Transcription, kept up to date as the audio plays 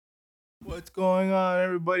What's going on,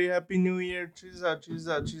 everybody? Happy New Year. Cheese out, cheese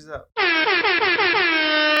out, cheese out.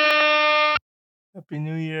 Happy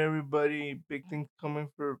New Year, everybody. Big things coming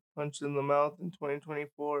for Punch in the Mouth in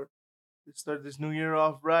 2024. Let's start this new year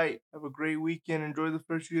off right. Have a great weekend. Enjoy the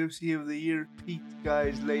first UFC of the year. Peace,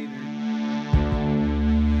 guys. Later.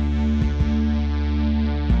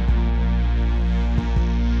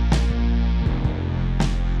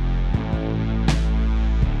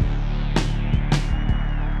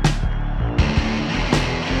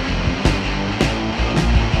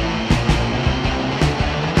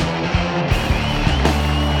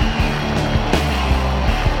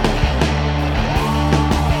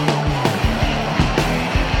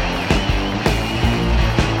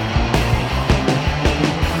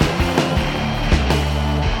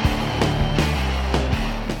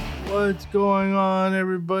 What's going on,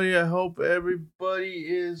 everybody? I hope everybody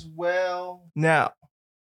is well. Now,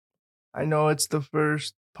 I know it's the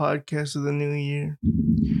first podcast of the new year,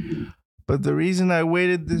 but the reason I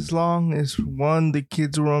waited this long is one, the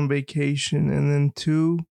kids were on vacation, and then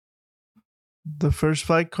two, the first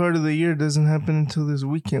fight card of the year doesn't happen until this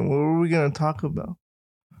weekend. What were we going to talk about?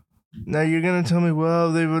 Now you're going to tell me,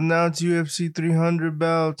 well, they've announced UFC 300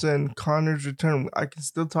 bouts and Connor's return. I can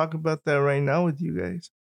still talk about that right now with you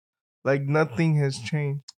guys. Like nothing has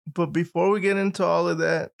changed. But before we get into all of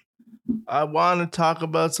that, I want to talk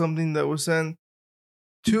about something that was sent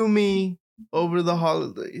to me over the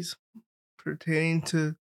holidays pertaining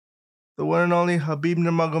to the one and only Khabib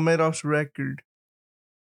Nurmagomedov's record.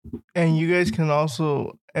 And you guys can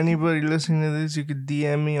also, anybody listening to this, you could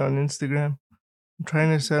DM me on Instagram. I'm trying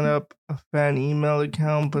to set up a fan email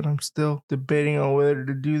account, but I'm still debating on whether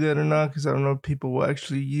to do that or not because I don't know if people will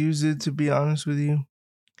actually use it, to be honest with you.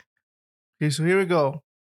 Okay, so here we go.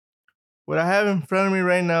 What I have in front of me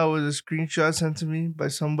right now is a screenshot sent to me by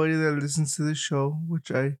somebody that listens to the show, which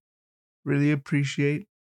I really appreciate.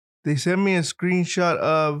 They sent me a screenshot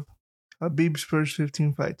of Khabib's first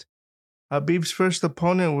 15 fights. Khabib's first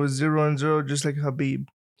opponent was 0-0, just like Khabib.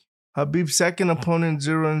 Khabib's second opponent,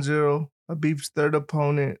 0-0. Khabib's third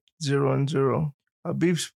opponent, 0-0.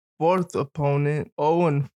 Khabib's fourth opponent,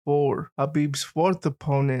 0-4. Khabib's fourth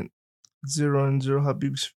opponent, 0-0.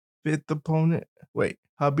 Khabib's fifth opponent,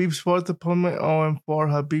 Khabib's fourth opponent, 0-4.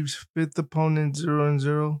 Khabib's fifth opponent,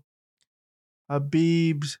 0-0.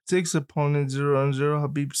 Habib's sixth opponent, 0-0.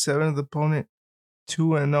 Habib's seventh opponent,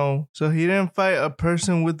 2-0. So he didn't fight a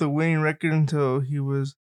person with a winning record until he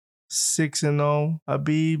was 6-0.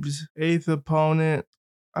 Habib's seventh opponent,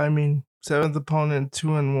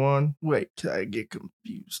 2-1. Wait, I get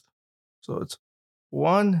confused. So it's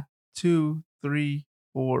 1, 2, 3,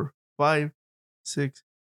 4, 5, 6.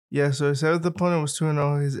 Yeah, so his seventh opponent was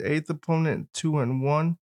 2-0. His eighth opponent,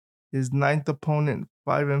 2-1. His ninth opponent,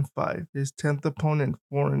 5-5. His 10th opponent,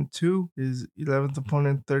 4-2. His 11th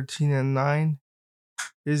opponent, 13-9.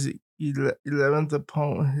 His 11th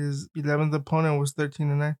opponent was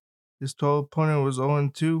 13-9. His 12th opponent was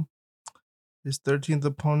 0-2. His 13th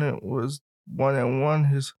opponent was 1-1.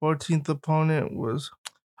 His 14th opponent was...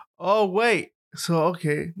 Oh, wait. So,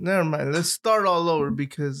 okay, never mind. Let's start all over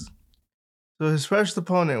because... So his first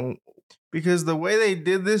opponent... Because the way they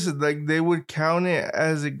did this is like they would count it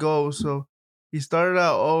as it goes. So he started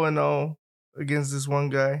out 0-0 against this one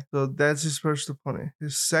guy. So that's his first opponent.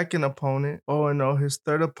 His second opponent, 0-0. His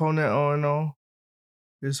third opponent, 0-0.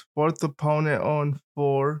 His fourth opponent,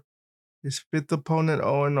 0-4. His fifth opponent,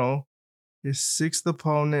 0-0. His sixth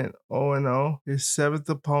opponent, 0-0. His seventh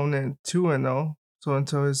opponent, 2-0. So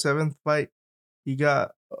until his seventh fight, he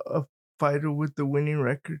got a fighter with the winning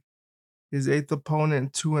record. His eighth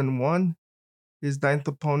opponent, 2-1. His ninth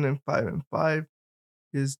opponent, 5-5.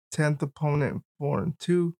 His 10th opponent,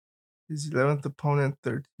 4-2. His 11th opponent,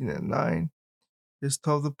 13-9. His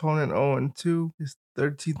 12th opponent, 0-2. His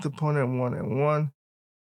 13th opponent, 1-1.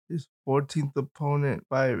 His 14th opponent,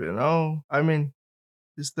 5-0.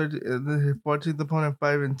 His 14th opponent,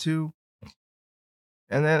 5-2.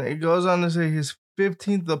 And then it goes on to say his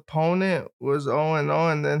 15th opponent was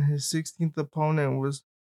 0-0, and then his 16th opponent was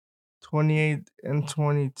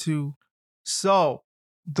 28-22. So,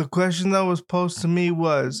 the question that was posed to me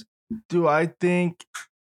was, do I think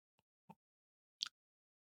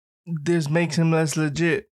this makes him less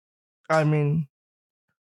legit? I mean,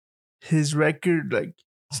 his record, like,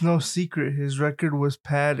 it's no secret. His record was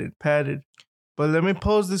padded. But let me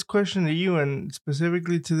pose this question to you and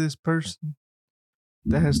specifically to this person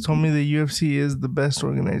that has told me the UFC is the best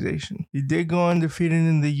organization. He did go undefeated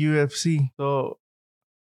in the UFC. So,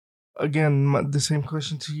 again, the same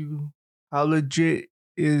question to you. How legit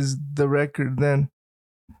is the record then?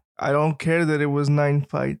 I don't care that it was 9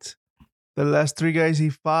 fights. The last 3 guys he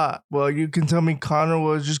fought. Well, you can tell me Conor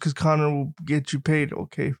was just because Conor will get you paid.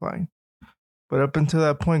 Okay, fine. But up until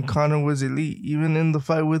that point, Conor was elite. Even in the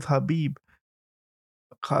fight with Khabib,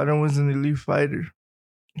 Conor was an elite fighter.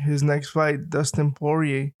 His next fight, Dustin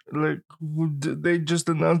Poirier. Like, they just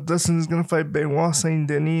announced Dustin is going to fight Benoit Saint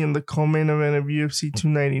Denis in the co-main event of UFC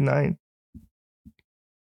 299.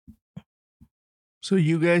 So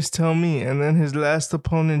you guys tell me. And then his last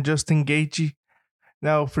opponent, Justin Gaethje.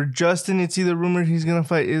 Now, for Justin, it's either rumored he's going to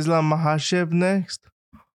fight Islam Makhachev next,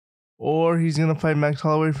 or he's going to fight Max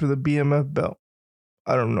Holloway for the BMF belt.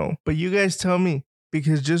 I don't know. But you guys tell me.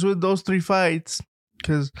 Because just with those 3 fights,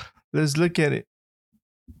 because let's look at it.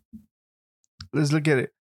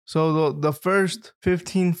 So the first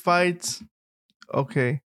 15 fights,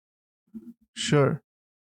 okay, sure.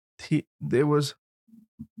 There was,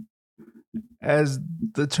 as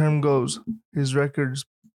the term goes, his record's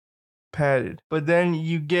padded. But then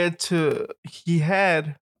you get to, he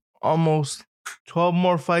had almost 12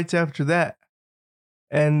 more fights after that.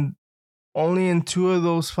 And only in 2 of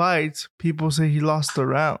those fights, people say he lost the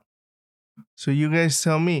round. So you guys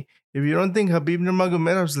tell me, if you don't think Khabib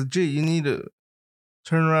Nurmagomedov's legit, you need to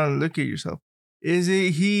turn around and look at yourself. Is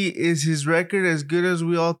his record as good as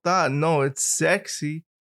we all thought? No, it's sexy,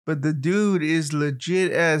 but the dude is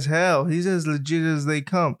legit as hell. He's as legit as they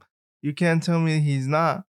come. You can't tell me he's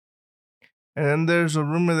not. And then there's a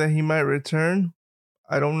rumor that he might return.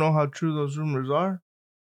 I don't know how true those rumors are,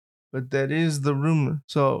 but that is the rumor.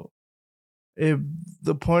 So if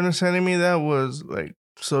the point of sending me that was like,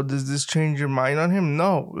 so does this change your mind on him?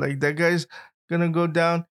 No, like that guy's gonna go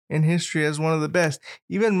down in history as one of the best.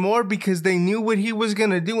 Even more because they knew what he was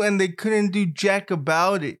gonna do and they couldn't do jack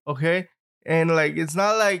about it, okay? And like, it's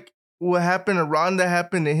not like what happened to Ronda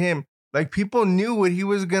happened to him. Like, people knew what he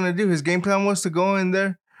was gonna do. His game plan was to go in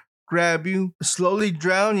there, grab you, slowly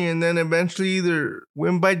drown you, and then eventually either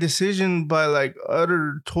win by decision by like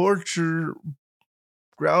utter torture,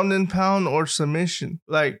 ground and pound, or submission.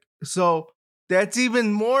 Like, so that's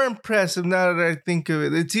even more impressive now that I think of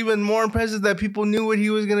it. It's even more impressive that people knew what he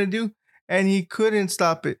was going to do and he couldn't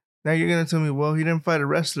stop it. Now you're going to tell me, well, he didn't fight a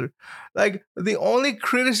wrestler. Like, the only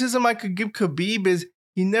criticism I could give Khabib is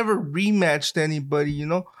he never rematched anybody, you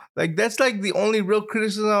know? Like, that's like the only real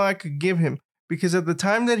criticism I could give him. Because at the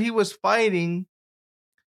time that he was fighting,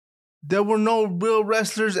 there were no real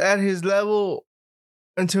wrestlers at his level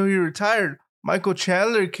until he retired. Michael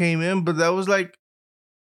Chandler came in, but that was like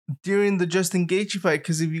during the Justin Gaethje fight,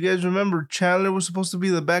 because if you guys remember, Chandler was supposed to be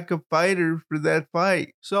the backup fighter for that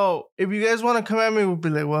fight. So if you guys want to come at me, we'll be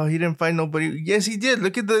like, well, he didn't fight nobody. Yes, he did.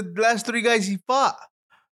 Look at the last 3 guys he fought.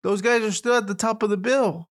 Those guys are still at the top of the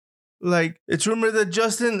bill. Like, it's rumored that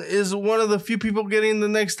Justin is one of the few people getting the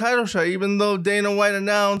next title shot, even though Dana White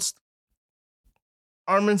announced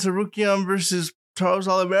Arman Tsarukyan versus Charles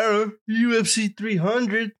Oliveira, UFC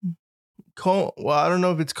 300. Well, I don't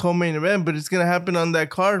know if it's co-main event, but it's going to happen on that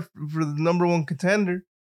card for the number 1 contender.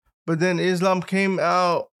 But then Islam came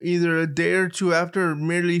out either a day or 2 after, or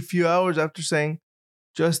merely a few hours after, saying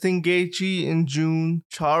Justin Gaethje in June,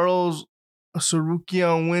 Charles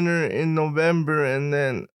Tsarukyan winner in November, and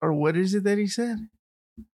then, or what is it that he said?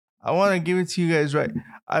 I want to give it to you guys right.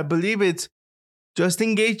 I believe it's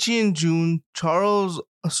Justin Gaethje in June, Charles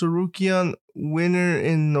Tsarukyan winner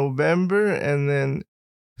in November, and then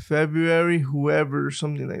February, whoever, or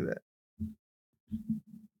something like that.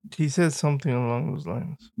 He said something along those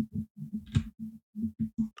lines.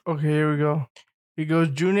 Okay, here we go. He goes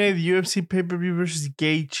June 8th, UFC pay-per-view versus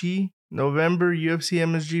Gaethje. November, UFC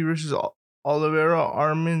MSG versus Oliveira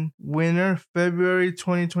Arman winner. February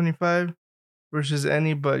 2025 versus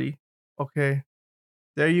anybody. Okay,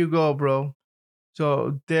 there you go, bro.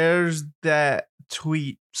 So there's that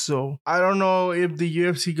tweet. So I don't know if the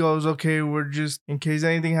UFC goes, okay, we're just, in case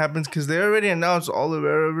anything happens, because they already announced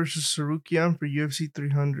Oliveira versus Tsarukyan for UFC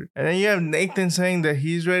 300. And then you have Nathan saying that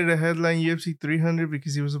he's ready to headline UFC 300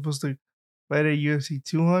 because he was supposed to fight at UFC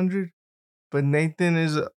 200. But Nathan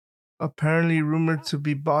is apparently rumored to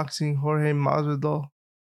be boxing Jorge Masvidal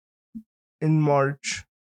in March.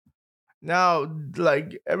 Now,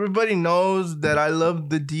 like, everybody knows that I love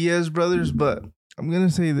the Diaz brothers, but I'm going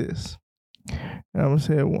to say this. And I'm going to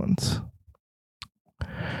say it once.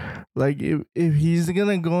 Like, if he's going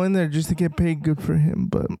to go in there just to get paid, good for him.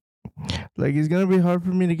 But, like, it's going to be hard for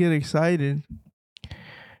me to get excited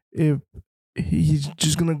if he's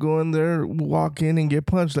just going to go in there, walk in, and get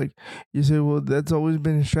punched. Like, you say, well, that's always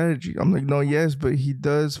been his strategy. I'm like, no, yes, but he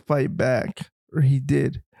does fight back. Or he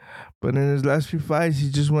did. But in his last few fights, he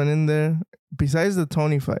just went in there. Besides the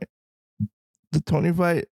Tony fight. The Tony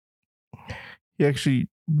fight, he actually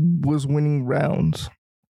was winning rounds.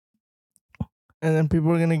 And then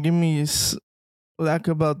people are gonna give me lack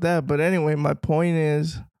about that. But anyway, my point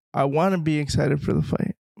is, I want to be excited for the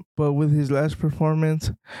fight. But with his last performance,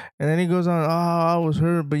 and then he goes on, I was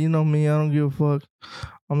hurt, but you know me, I don't give a fuck.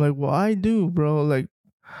 I'm like, well, I do, bro. Like,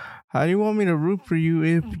 how do you want me to root for you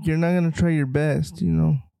if you're not gonna try your best? You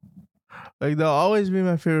know, like they'll always be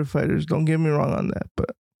my favorite fighters. Don't get me wrong on that,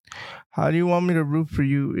 but how do you want me to root for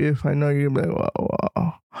you if I know you're like,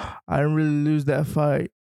 wow, I didn't really lose that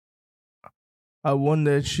fight. I won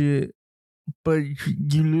that shit, but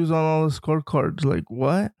you lose on all the scorecards. Like,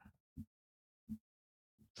 what?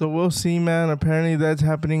 So we'll see, man. Apparently that's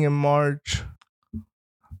happening in March.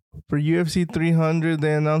 For UFC 300,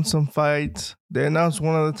 they announced some fights. They announced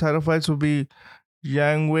one of the title fights will be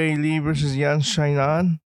Yang Wei Li versus Yan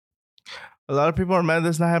Xiaonan. A lot of people are mad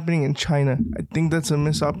that's not happening in China. I think that's a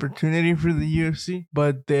missed opportunity for the UFC,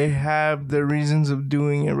 but they have their reasons of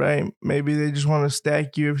doing it, right? Maybe they just want to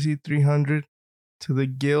stack UFC 300 to the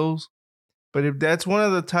gills. But if that's one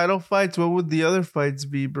of the title fights, what would the other fights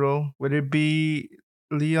be, bro? Would it be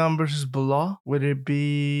Leon versus Bilal? Would it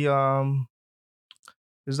be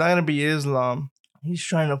It's not gonna be Islam. He's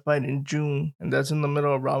trying to fight in June, and that's in the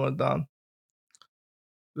middle of Ramadan.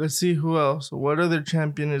 Let's see who else. What other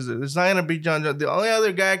champion is it? It's not gonna be John Jones. The only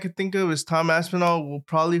other guy I could think of is Tom Aspinall. Will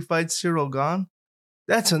probably fight Cyril Gane.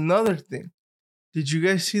 That's another thing. Did you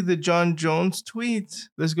guys see the John Jones tweets?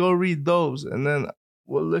 Let's go read those, and then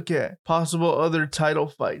we'll look at possible other title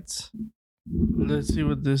fights. Let's see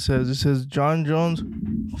what this says. It says John Jones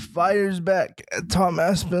fires back at Tom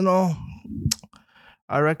Aspinall.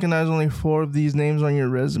 I recognize only 4 of these names on your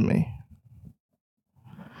resume.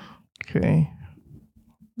 Okay.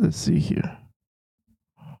 Let's see here.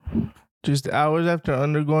 Just hours after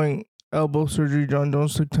undergoing elbow surgery, John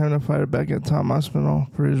Jones took time to fire back at Tom Aspinall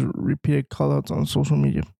for his repeated callouts on social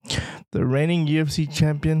media. The reigning UFC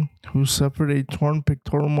champion, who suffered a torn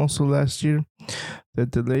pectoral muscle last year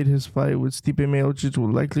that delayed his fight with Stipe Miocic,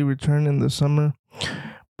 will likely return in the summer,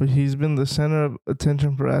 but he's been the center of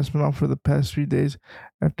attention for Aspinall for the past 3 days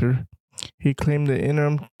after he claimed the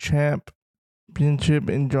interim championship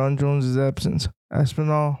in John Jones' absence.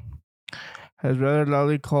 Aspinall has rather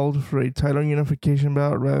loudly called for a title unification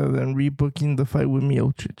bout rather than rebooking the fight with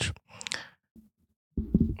Miocic.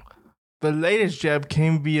 The latest jab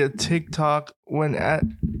came via TikTok when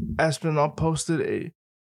Aspinall posted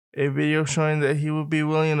a video showing that he would be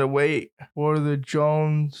willing to wait for the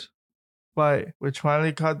Jones fight, which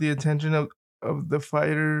finally caught the attention of the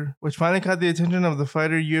fighter. UFC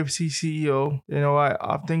CEO. You know, I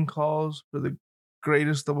often calls for the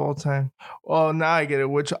greatest of all time. Oh, now I get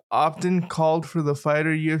it. Which often called for the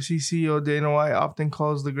fighter UFC CEO Dana White often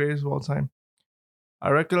calls the greatest of all time. I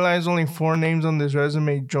recognize only 4 names on this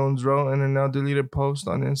resume, Jones wrote in a now deleted post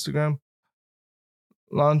on Instagram,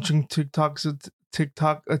 launching TikTok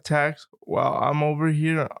attacks while I'm over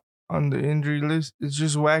here on the injury list. It's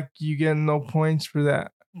just whack. You get no points for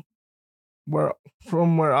that. Where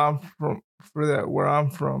I'm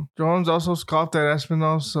from. Jones also scoffed at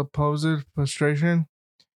Aspinall's supposed frustration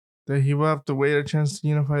that he will have to wait a chance to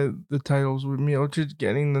unify the titles, with Miocic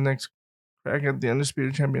getting the next crack at the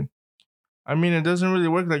undisputed champion. I mean, it doesn't really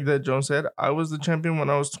work like that, Jones said. I was the champion when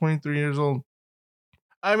I was 23 years old.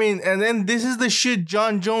 I mean, and then this is the shit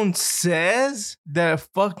John Jones says that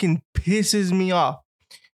fucking pisses me off.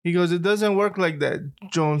 He goes, it doesn't work like that,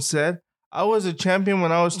 Jones said. I was a champion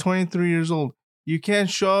when I was 23 years old. You can't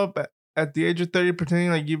show up at the age of 30 pretending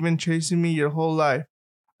like you've been chasing me your whole life.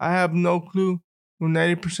 I have no clue who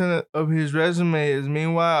 90% of his resume is.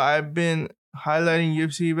 Meanwhile, I've been highlighting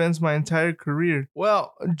UFC events my entire career.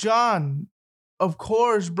 Well, John, of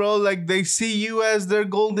course, bro. Like, they see you as their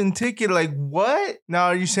golden ticket. Like, what? Now,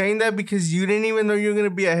 are you saying that because you didn't even know you were going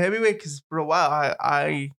to be a heavyweight? Because for a while,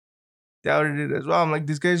 I doubted it as well. I'm like,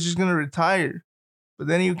 this guy's just going to retire. But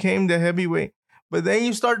then you came to heavyweight. But then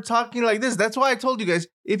you start talking like this. That's why I told you guys,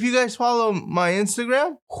 if you guys follow my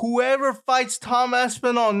Instagram, whoever fights Tom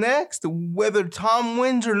Aspinall next, whether Tom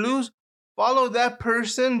wins or lose, follow that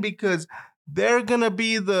person because they're going to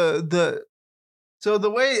be So the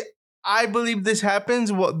way I believe this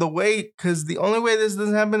happens, because the only way this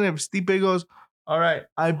doesn't happen if Stipe goes, all right,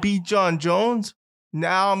 I beat John Jones.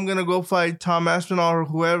 Now I'm going to go fight Tom Aspinall or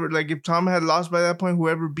whoever. Like, if Tom had lost by that point,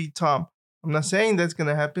 whoever beat Tom. I'm not saying that's going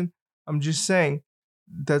to happen. I'm just saying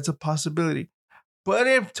that's a possibility. But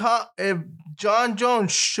if John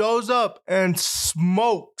Jones shows up and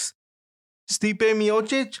smokes Stipe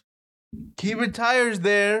Miocic, he retires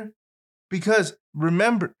there because,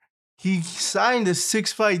 remember, he signed a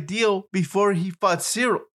 6-fight deal before he fought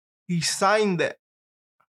Cyril. He signed that.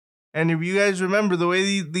 And if you guys remember, the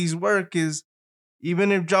way these work is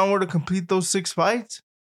even if John were to complete those 6 fights,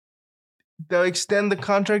 they'll extend the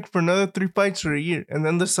contract for another 3 fights for a year, and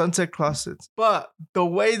then the sunset clause sits. But the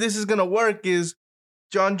way this is gonna work is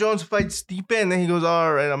John Jones fights Stipe, and then he goes,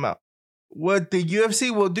 all right, I'm out. What the UFC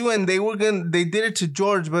will do, and they did it to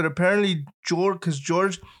George, but apparently because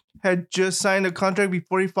George had just signed a contract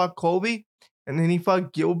before he fought Colby, and then he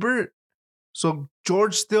fought Gilbert. So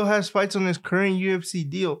George still has fights on his current UFC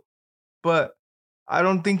deal, but I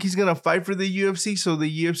don't think he's gonna fight for the UFC. So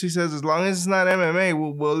the UFC says, as long as it's not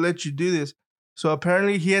MMA, we'll let you do this. So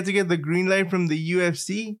apparently he had to get the green light from the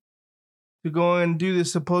UFC to go and do the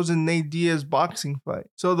supposed Nate Diaz boxing fight.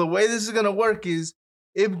 So the way this is gonna work is,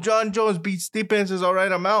 if John Jones beats Stipe and says, all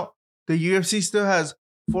right, I'm out, the UFC still has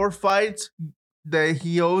 4 fights that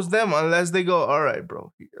he owes them, unless they go, all right,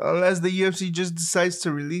 bro. Unless the UFC just decides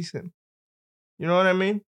to release him. You know what I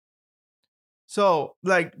mean? So,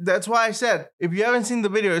 like, that's why I said, if you haven't seen the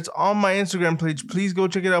video, it's on my Instagram page. Please go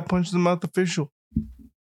check it out, Punch the Mouth Official.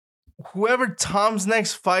 Whoever Tom's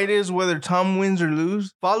next fight is, whether Tom wins or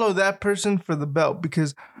lose, follow that person for the belt.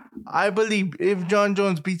 Because I believe if John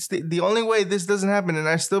Jones beats the only way this doesn't happen, and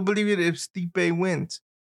I still believe it if Stipe wins.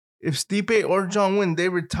 If Stipe or John win, they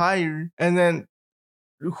retire, and then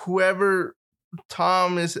whoever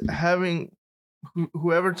Tom is having,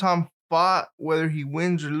 whoever Tom fought, whether he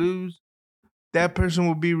wins or lose, that person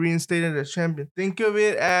will be reinstated as champion. Think of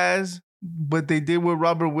it as what they did with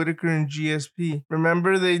Robert Whittaker and GSP.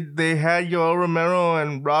 Remember they had Yoel Romero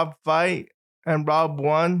and Rob fight, and Rob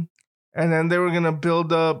won, and then they were gonna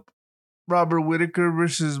build up Robert Whittaker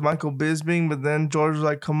versus Michael Bisping, but then George was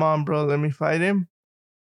like, come on, bro, let me fight him.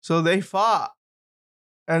 So they fought.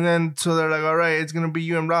 And then, so they're like, all right, it's going to be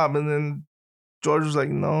you and Rob. And then George was like,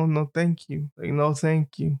 no, thank you. Like, no,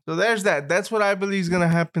 thank you. So there's that. That's what I believe is going to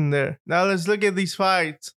happen there. Now let's look at these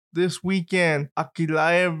fights this weekend.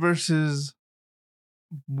 Ankalaev versus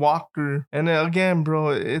Walker. And again, bro,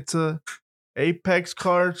 it's a Apex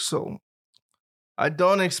card, so I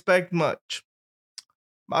don't expect much.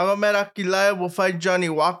 Magomed Ankalaev will fight Johnny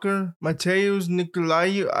Walker. Mateusz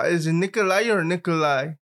Nicolae. Is it Nicolae or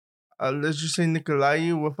Nikolai? Let's just say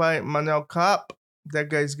Nicolae will fight Manel Kape. That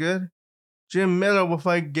guy's good. Jim Miller will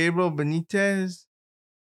fight Gabriel Benitez.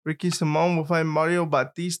 Ricky Simon will fight Mario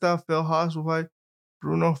Batista. Phil Haas will fight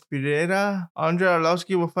Bruno Ferreira. Andre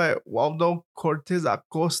Arlovsky will fight Waldo Cortez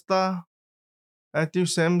Acosta. Matthew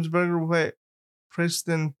Semsberger will fight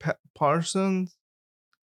Preston Parsons.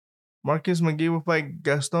 Marcus McGee will fight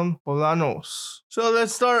Gaston Bolanos. So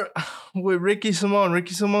let's start with Ricky Simon.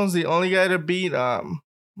 Ricky Simon's the only guy to beat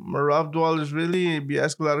Merab Dwalers. Really, if you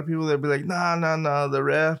ask a lot of people, they'll be like, nah, the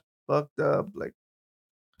ref fucked up. Like,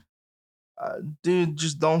 dude,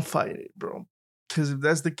 just don't fight it, bro. Because if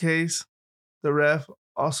that's the case, the ref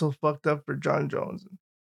also fucked up for John Jones.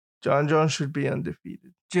 John Jones should be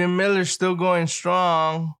undefeated. Jim Miller's still going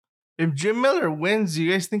strong. If Jim Miller wins, do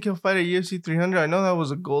you guys think he'll fight at UFC 300? I know that was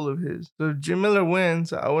a goal of his. So if Jim Miller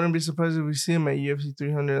wins, I wouldn't be surprised if we see him at UFC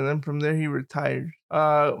 300. And then from there, he retires.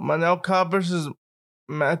 Manel Kape versus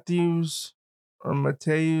Mateusz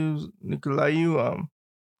Nicolae.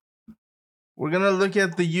 We're going to look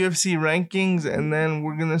at the UFC rankings, and then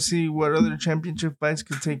we're going to see what other championship fights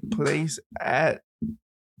could take place at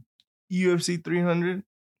UFC 300.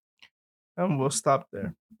 And we'll stop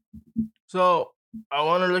there. So I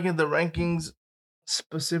want to look at the rankings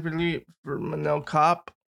specifically for Manel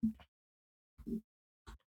Kape.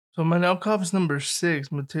 So Manel Kape is number 6.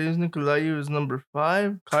 Mateusz Nicolae is number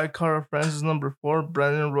 5. Kai Kara-France is number 4.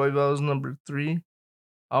 Brandon Royval is number 3.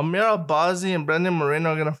 Almir Albazi and Brandon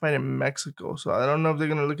Moreno are going to fight in Mexico. So I don't know if they're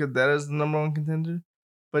going to look at that as the number 1 contender.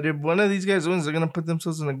 But if one of these guys wins, they're going to put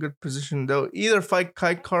themselves in a good position. They'll either fight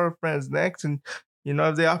Kai Kara-France next, and you know,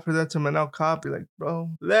 if they offer that to Manel Kape, like,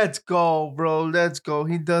 bro, let's go, bro. Let's go.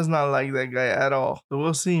 He does not like that guy at all. So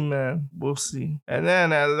we'll see, man. We'll see. And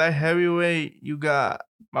then at light heavyweight, you got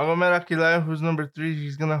Magomed Ankalaev, who's number 3.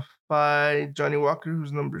 He's going to fight Johnny Walker,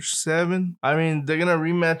 who's number 7. I mean, they're going to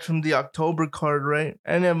rematch from the October card, right?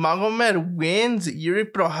 And if Magomed wins, Yuri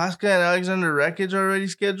Prochazka and Alexander Rakic are already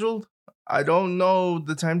scheduled. I don't know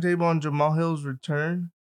the timetable on Jamal Hill's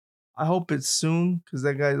return. I hope it's soon, because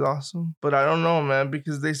that guy's awesome. But I don't know, man,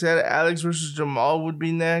 because they said Alex versus Jamal would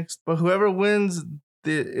be next. But whoever wins,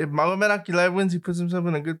 if Magomed Ankalaev wins, he puts himself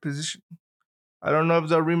in a good position. I don't know if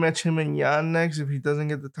they'll rematch him and Jan next if he doesn't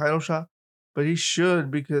get the title shot. But he should,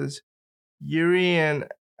 because Yuri and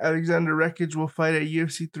Alexander Rakic will fight at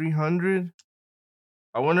UFC 300.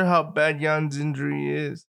 I wonder how bad Jan's injury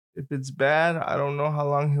is. If it's bad, I don't know how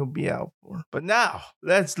long he'll be out for. But now,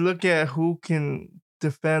 let's look at who can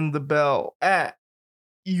defend the belt at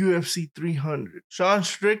UFC 300. Sean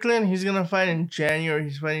Strickland, he's gonna fight in January.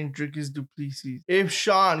 He's fighting Dricus du Plessis. If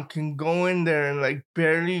Sean can go in there and like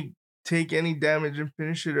barely take any damage and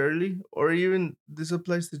finish it early, or even this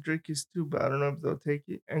applies to Dricus too, but I don't know if they'll take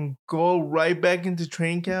it, and go right back into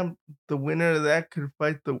training camp, the winner of that could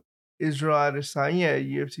fight the Israel Adesanya at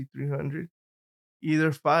UFC 300.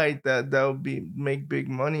 Either fight that would be make big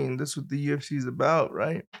money, and that's what the UFC is about,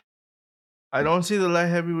 right? I don't see the light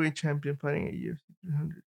heavyweight champion fighting at UFC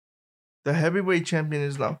 300. The heavyweight champion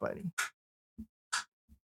is not fighting.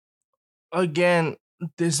 Again,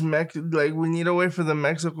 we need to wait for the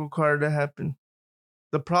Mexico card to happen.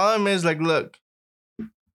 The problem is, like, look,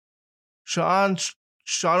 Sean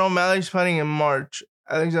O'Malley's fighting in March.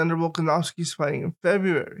 Alexander Volkanovski's fighting in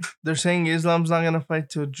February. They're saying Islam's not gonna fight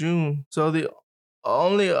till June. So the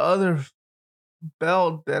only other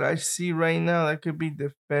belt that I see right now that could be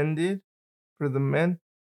defended for the men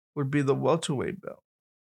would be the welterweight belt.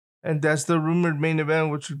 And that's the rumored main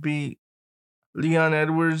event, which would be Leon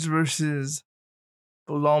Edwards versus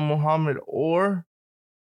Bilal Muhammad. Or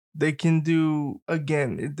they can do,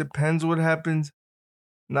 again, it depends what happens,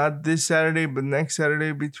 not this Saturday, but next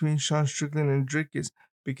Saturday between Sean Strickland and Dricus.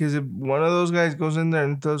 Because if one of those guys goes in there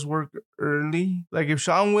and does work early, like if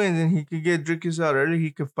Sean wins and he could get Dricus out early,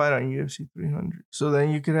 he could fight on UFC 300. So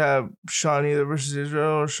then you could have Sean either versus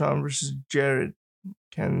Israel or Sean versus Jared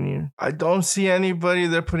Cannonier. I don't see anybody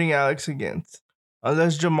they're putting Alex against.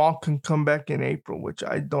 Unless Jamal can come back in April, which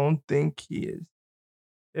I don't think he is.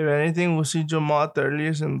 If anything, we'll see Jamal at the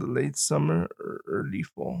earliest in the late summer or early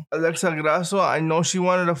fall. Alexa Grasso, I know she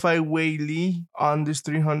wanted to fight Wei Li on this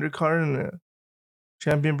 300 card in a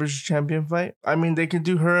champion versus champion fight. I mean, they could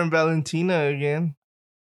do her and Valentina again.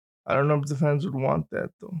 I don't know if the fans would want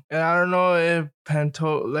that, though. And I don't know if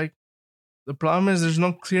the problem is there's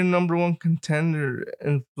no clear number one contender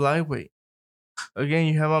in flyweight. Again,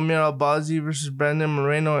 you have Amir Albazi versus Brandon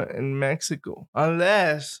Moreno in Mexico.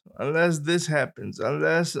 Unless this happens.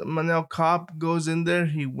 Unless Manel Kape goes in there,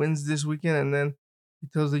 he wins this weekend, and then he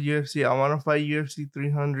tells the UFC, I want to fight UFC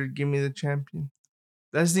 300, give me the champion.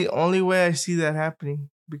 That's the only way I see that happening,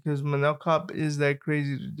 because Manel Kape is that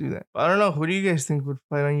crazy to do that. But I don't know. Who do you guys think would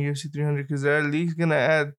fight on UFC 300? Because they're at least going to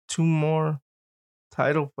add 2 more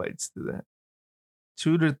title fights to that.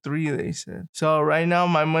 2 to 3, they said. So right now,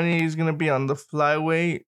 my money is going to be on the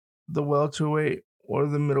flyweight, the welterweight, or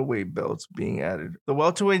the middleweight belts being added. The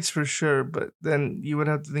welterweight's for sure, but then you would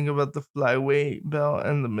have to think about the flyweight belt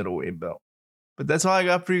and the middleweight belt. But that's all I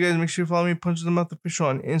got for you guys. Make sure you follow me, Punch the Mouth Official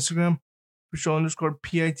on Instagram,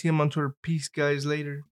 official_PITM on Twitter. Peace, guys. Later.